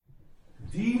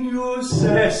Agnus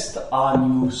est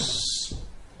agnus.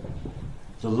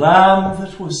 The Lamb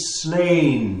that was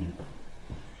slain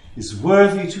is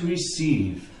worthy to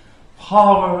receive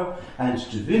power and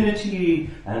divinity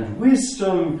and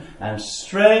wisdom and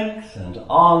strength and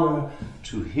honor.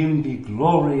 To him be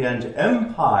glory and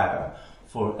empire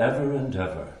forever and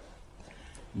ever.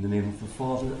 In the name of the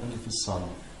Father, and of the Son,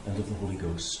 and of the Holy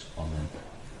Ghost. Amen.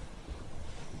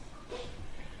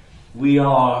 We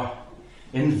are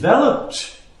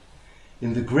enveloped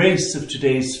in the grace of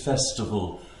today's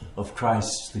festival of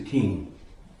Christ the King,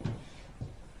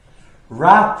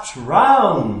 wrapped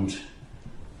round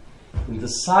in the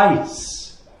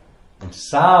sights and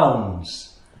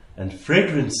sounds and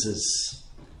fragrances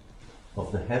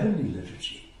of the heavenly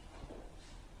liturgy.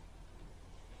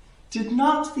 Did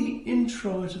not the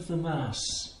introit of the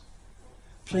Mass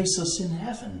place us in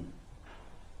heaven?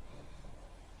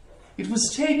 It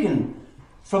was taken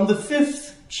from the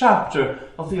 5th chapter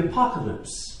of the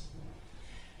Apocalypse.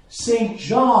 St.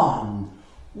 John,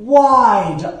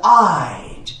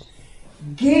 wide-eyed,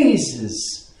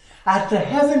 gazes at the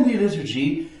heavenly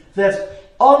liturgy that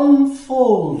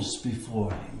unfolds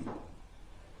before him.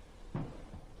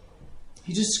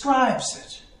 He describes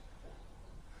it.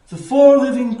 The 4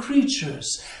 living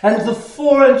creatures and the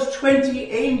 24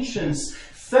 ancients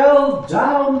fell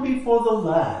down before the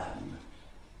Lamb,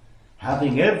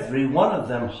 having every one of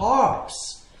them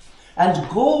harps and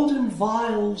golden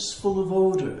vials full of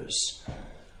odors,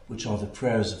 which are the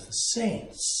prayers of the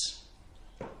saints.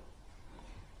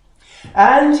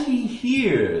 And he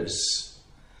hears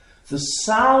the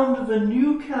sound of a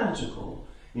new canticle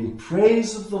in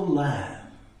praise of the Lamb,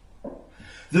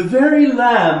 the very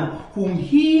Lamb whom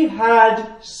he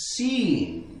had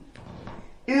seen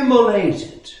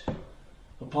immolated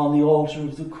upon the altar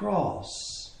of the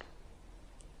cross.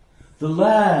 The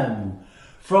Lamb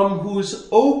from whose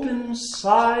open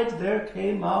side there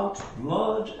came out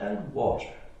blood and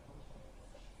water.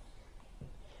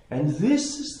 And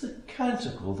this is the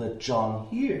canticle that John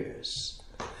hears.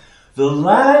 The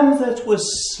Lamb that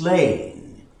was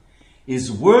slain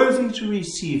is worthy to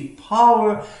receive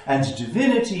power and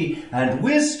divinity and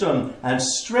wisdom and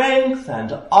strength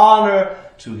and honor.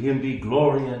 To him be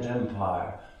glory and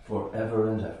empire forever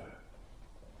and ever.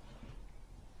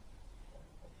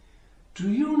 Do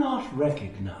you not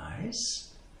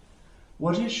recognize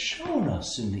what is shown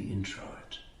us in the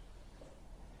introit?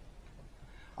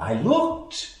 I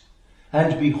looked,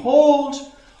 and behold,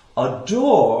 a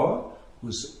door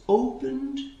was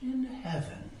opened in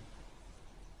heaven.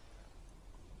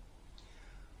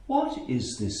 What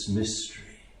is this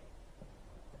mystery,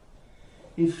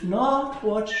 if not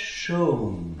what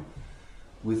shone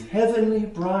with heavenly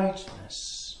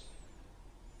brightness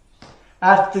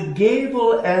at the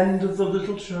gable end of the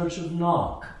little church of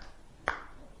Knock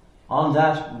on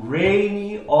that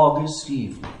rainy August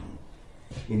evening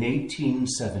in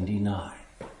 1879?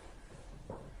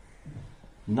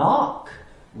 Knock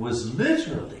was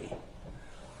literally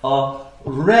a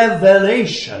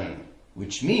revelation,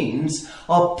 which means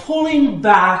a pulling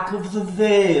back of the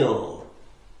veil,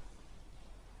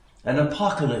 an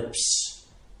apocalypse,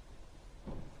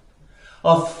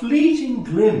 a fleeting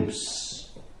glimpse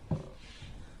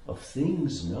of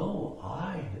things no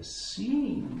eye has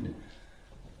seen,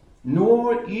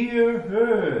 nor ear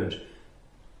heard,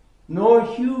 nor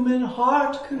human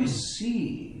heart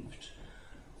conceived,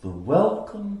 the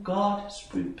welcome God has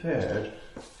prepared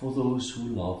for those who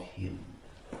love him.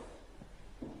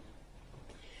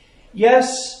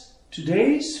 Yes,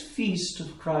 today's feast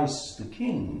of Christ the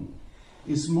King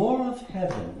is more of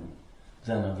heaven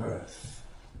than of earth.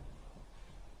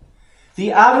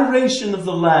 The adoration of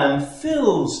the Lamb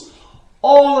fills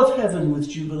all of heaven with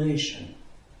jubilation.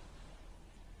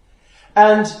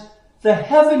 And the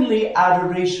heavenly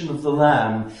adoration of the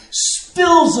Lamb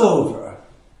spills over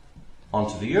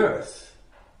onto the earth,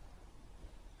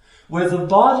 where the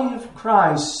body of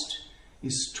Christ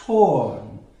is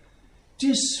torn,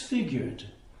 disfigured,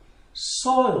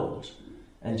 soiled,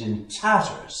 and in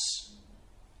tatters.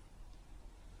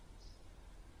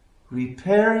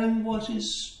 Repairing what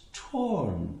is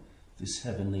torn, this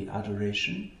heavenly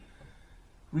adoration,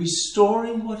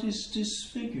 restoring what is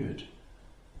disfigured,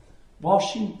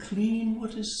 washing clean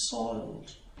what is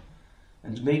soiled,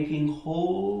 and making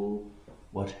whole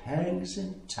what hangs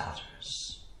in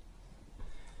tatters.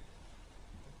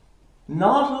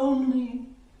 Not only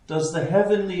does the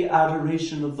heavenly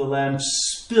adoration of the Lamb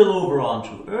spill over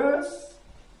onto earth,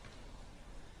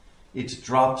 it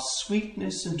drops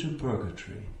sweetness into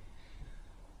purgatory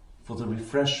for the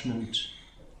refreshment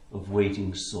of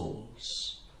waiting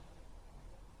souls.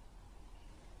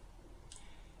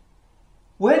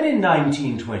 When in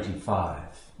 1925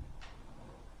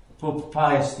 Pope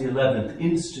Pius XI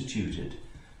instituted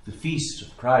the Feast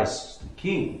of Christ the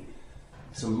King,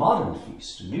 it's a modern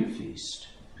feast, a new feast,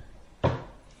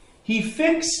 he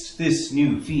fixed this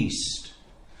new feast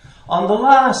on the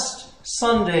last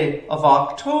Sunday of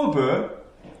October,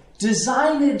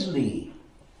 designedly,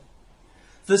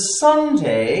 the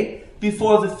Sunday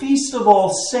before the Feast of All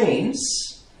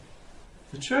Saints,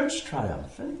 the Church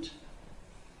Triumphant,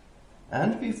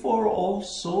 and before All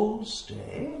Souls'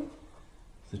 Day,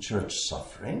 the Church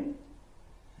Suffering,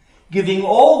 giving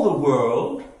all the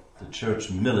world, the Church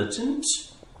Militant,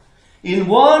 in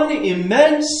one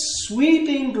immense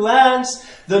sweeping glance,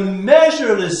 the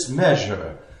measureless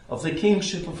measure of the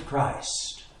kingship of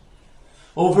Christ,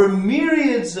 over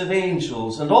myriads of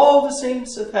angels and all the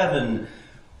saints of heaven,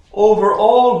 over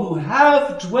all who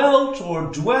have dwelt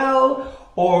or dwell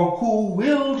or who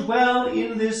will dwell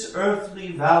in this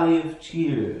earthly valley of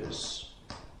tears,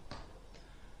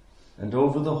 and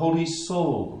over the holy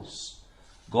souls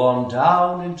gone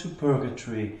down into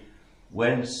purgatory,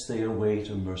 whence they await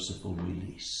a merciful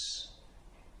release.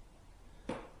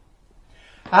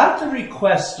 At the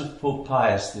request of Pope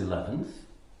Pius XI,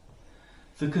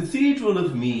 the Cathedral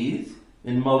of Meath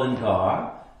in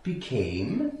Mullingar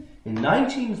became, in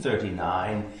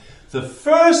 1939, the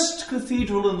first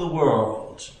cathedral in the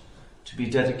world to be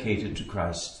dedicated to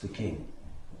Christ the King.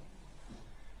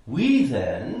 We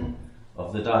then,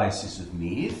 of the Diocese of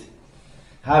Meath,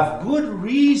 have good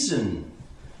reason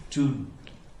to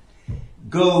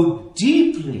go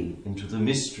deeply into the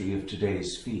mystery of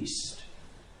today's feast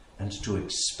and to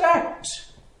expect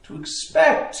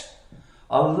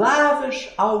a lavish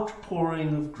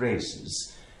outpouring of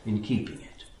graces in keeping it.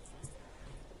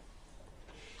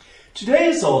 Today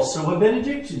is also a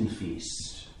Benedictine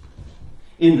feast,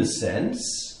 in the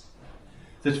sense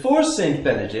that for Saint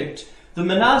Benedict, the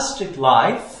monastic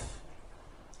life,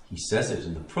 he says it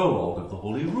in the prologue of the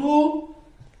Holy Rule,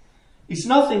 is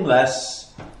nothing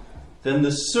less than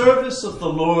the service of the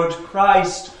Lord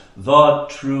Christ, the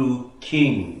true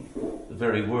King, the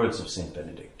very words of Saint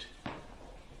Benedict.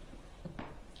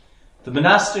 The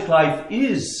monastic life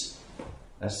is,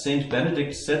 as Saint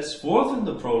Benedict sets forth in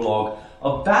the prologue,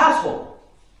 a battle,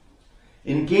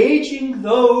 engaging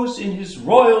those in his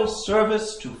royal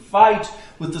service to fight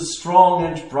with the strong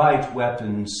and bright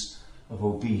weapons of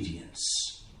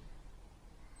obedience.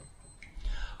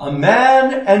 A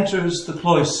man enters the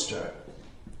cloister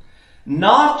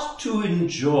not to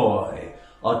enjoy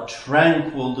a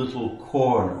tranquil little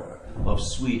corner of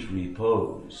sweet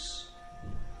repose,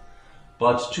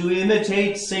 but to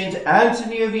imitate Saint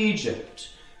Anthony of Egypt,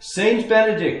 Saint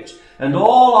Benedict, and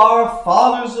all our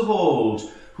fathers of old,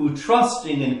 who,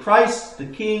 trusting in Christ the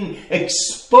King,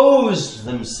 exposed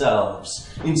themselves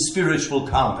in spiritual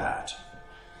combat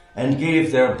and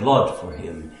gave their blood for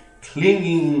him,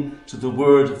 clinging to the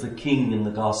word of the King in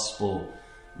the gospel,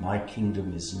 "My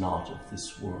kingdom is not of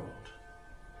this world."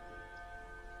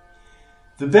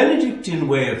 The Benedictine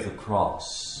way of the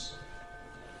cross,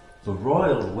 the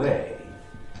royal way,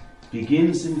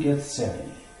 begins in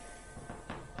Gethsemane,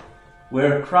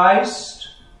 where Christ,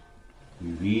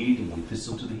 we read in the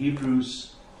Epistle to the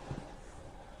Hebrews,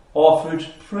 offered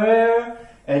prayer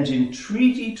and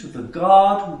entreaty to the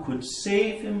God who could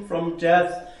save him from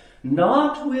death,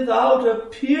 not without a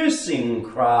piercing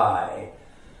cry.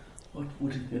 What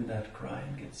would have been that cry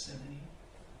in Gethsemane?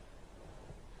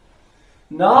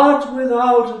 Not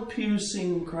without a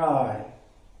piercing cry,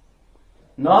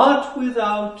 not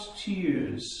without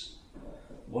tears.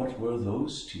 What were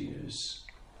those tears?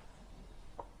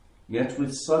 Yet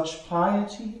with such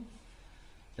piety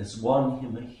as won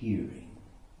him a hearing.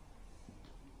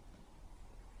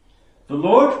 The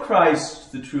Lord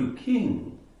Christ, the true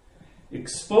King,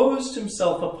 exposed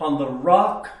himself upon the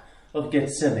rock of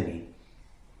Gethsemane.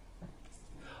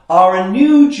 Our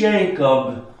new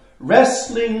Jacob,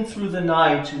 wrestling through the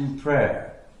night in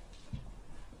prayer,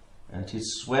 and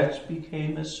his sweat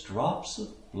became as drops of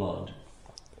blood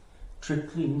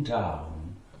trickling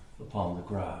down upon the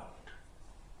ground.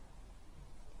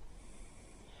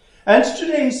 And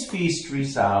today's feast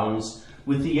resounds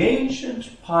with the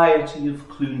ancient piety of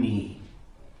Cluny.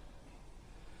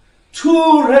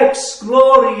 Tu rex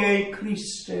gloriae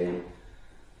Christe,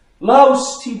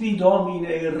 laus tibi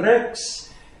Domine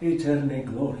rex aeterne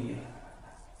gloriae.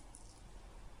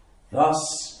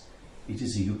 Thus, it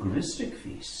is a Eucharistic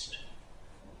feast.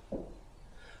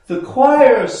 The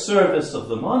choir service of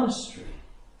the monastery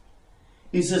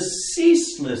is a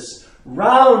ceaseless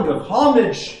round of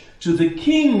homage to the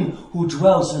King who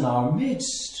dwells in our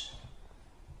midst.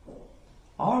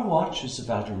 Our watches of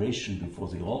adoration before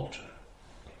the altar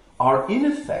are in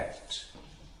effect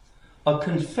a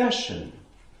confession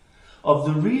of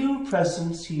the real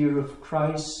presence here of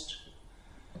Christ,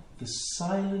 the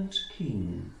silent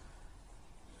King,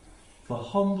 the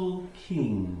humble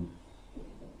King,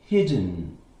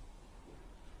 hidden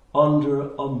under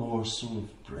a morsel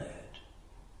of bread.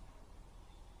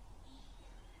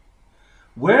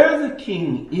 Where the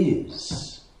King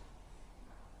is,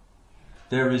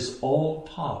 there is all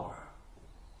power.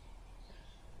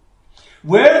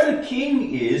 Where the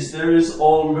King is, there is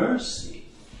all mercy.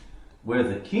 Where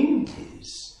the King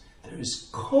is, there is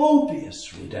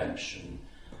copious redemption.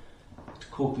 Et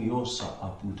copiosa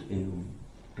apud eum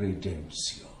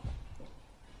redemptio.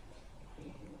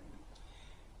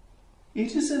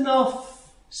 It is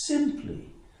enough simply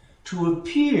to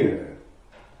appear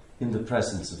in the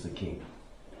presence of the King.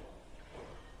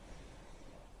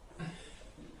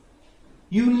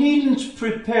 You needn't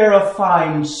prepare a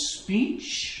fine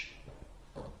speech.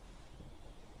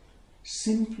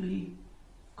 Simply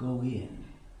go in.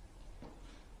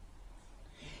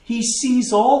 He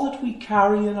sees all that we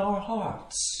carry in our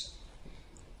hearts.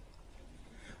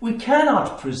 We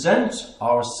cannot present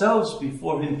ourselves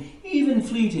before him, even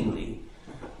fleetingly,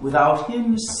 without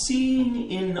him seeing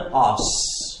in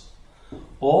us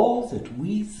all that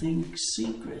we think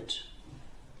secret.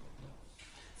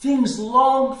 Things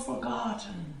long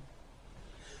forgotten,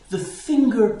 the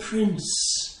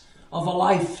fingerprints of a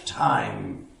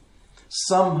lifetime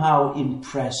somehow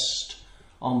impressed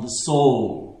on the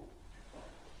soul.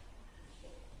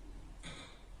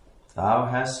 Thou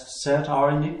hast set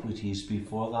our iniquities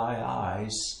before thy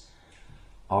eyes,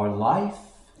 our life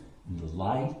in the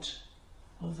light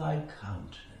of thy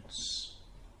countenance.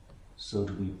 So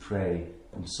do we pray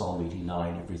in Psalm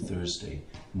 89 every Thursday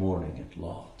morning at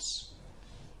Lauds.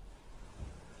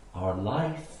 Our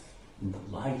life in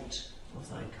the light of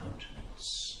thy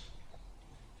countenance.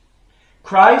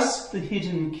 Christ, the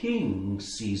hidden King,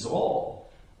 sees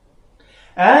all.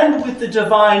 And with the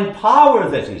divine power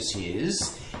that is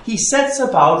his, he sets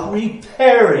about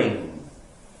repairing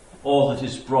all that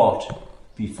is brought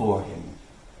before him.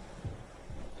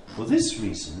 For this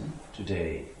reason,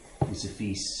 today is a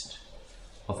feast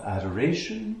of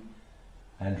adoration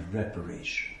and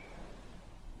reparation.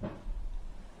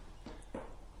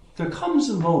 There comes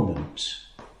a moment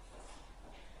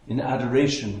in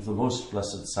adoration of the Most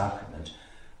Blessed Sacrament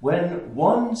when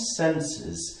one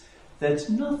senses that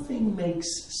nothing makes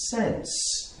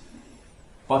sense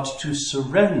but to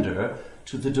surrender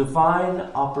to the divine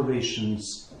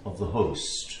operations of the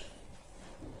host.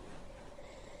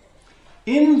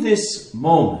 In this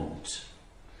moment,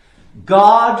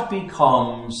 God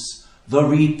becomes the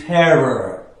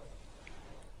repairer,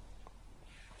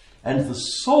 and the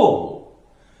soul,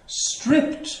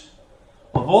 stripped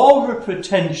of all her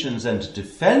pretensions and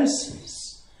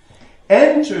defenses,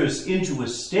 enters into a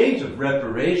state of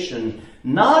reparation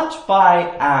not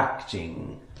by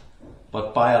acting,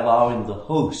 but by allowing the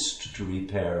host to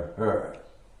repair her.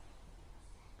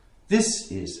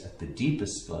 This is, at the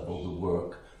deepest level, the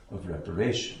work of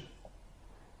reparation.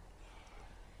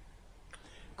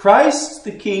 Christ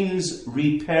the King's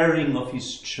repairing of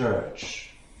his church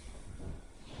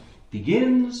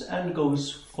begins and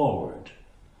goes forward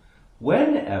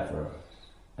whenever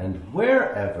and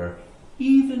wherever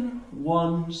even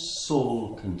one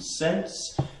soul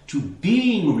consents to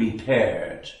being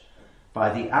repaired by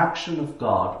the action of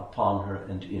God upon her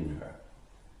and in her.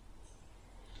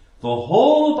 The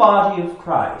whole body of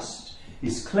Christ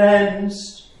is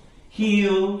cleansed,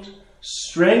 healed,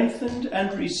 strengthened,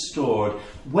 and restored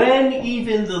when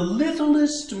even the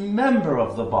littlest member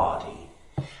of the body,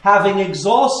 having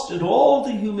exhausted all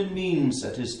the human means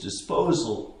at his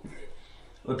disposal,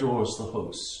 adores the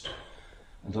host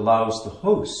and allows the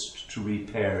host to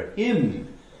repair him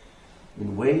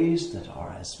in ways that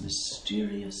are as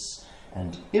mysterious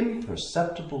and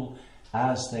imperceptible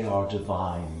as they are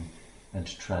divine and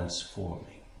transforming.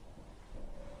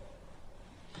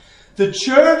 The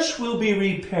church will be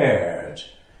repaired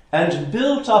and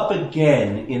built up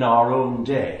again in our own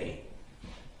day,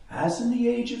 as in the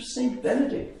age of Saint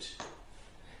Benedict,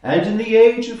 and in the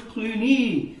age of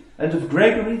Cluny and of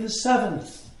Gregory VII,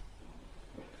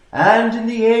 and in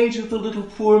the age of the little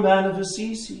poor man of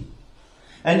Assisi,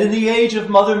 and in the age of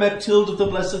Mother Matilde of the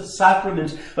Blessed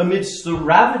Sacrament amidst the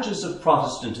ravages of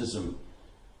Protestantism,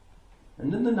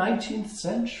 and in the 19th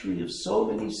century of so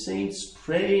many saints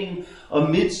praying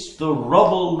amidst the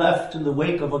rubble left in the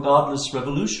wake of a godless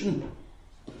revolution.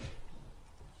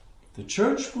 The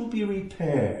church will be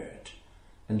repaired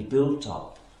and built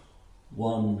up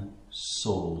one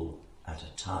soul at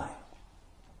a time.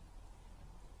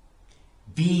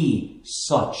 Be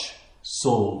such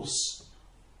souls.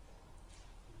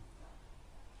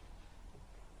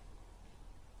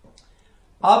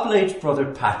 Oblate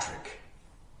Brother Patrick,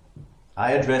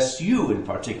 I address you in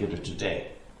particular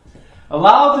today.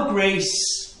 Allow the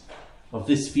grace of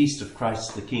this feast of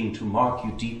Christ the King to mark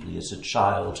you deeply as a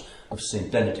child of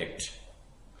St. Benedict.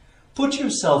 Put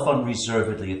yourself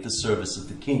unreservedly at the service of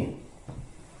the King,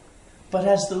 but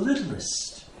as the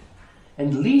littlest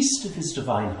and least of his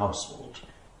divine household.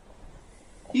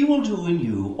 He will do in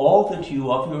you all that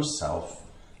you of yourself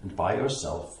and by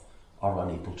yourself are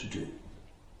unable to do.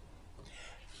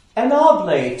 An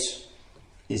oblate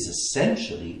is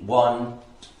essentially one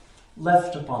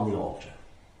left upon the altar,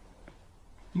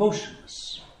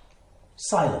 motionless,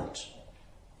 silent,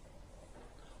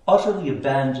 utterly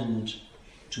abandoned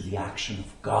to the action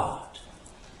of God.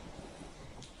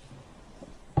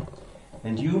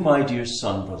 And you, my dear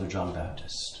son, Brother John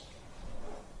Baptist,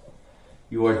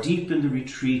 you are deep in the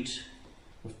retreat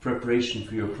of preparation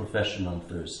for your profession on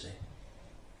Thursday.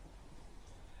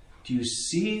 Do you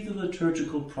see the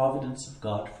liturgical providence of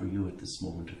God for you at this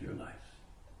moment of your life?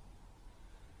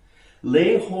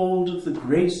 Lay hold of the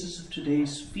graces of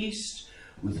today's feast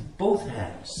with both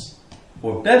hands,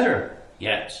 or better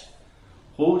yet,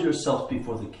 hold yourself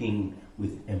before the King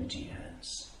with empty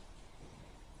hands.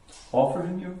 Offer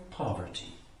him your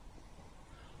poverty.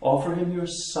 Offer him your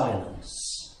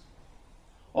silence.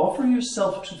 Offer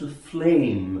yourself to the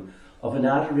flame of an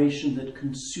adoration that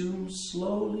consumes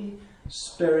slowly,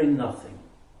 sparing nothing.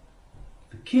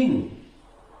 The King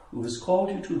who has called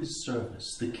you to his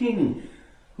service, the King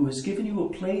who has given you a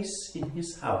place in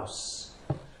his house,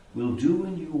 will do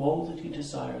in you all that he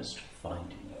desires to find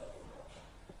in you.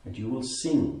 And you will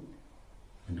sing,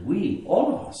 and we,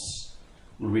 all of us,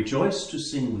 will rejoice to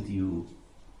sing with you.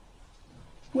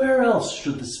 Where else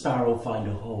should the sparrow find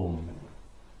a home?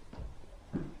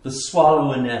 The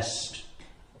swallow a nest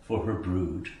for her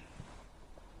brood,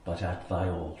 but at thy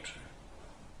altar,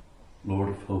 Lord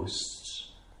of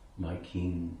hosts, my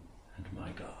King and my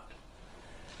God.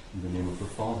 In the name of the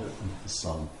Father, and of the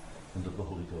Son, and of the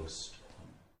Holy Ghost.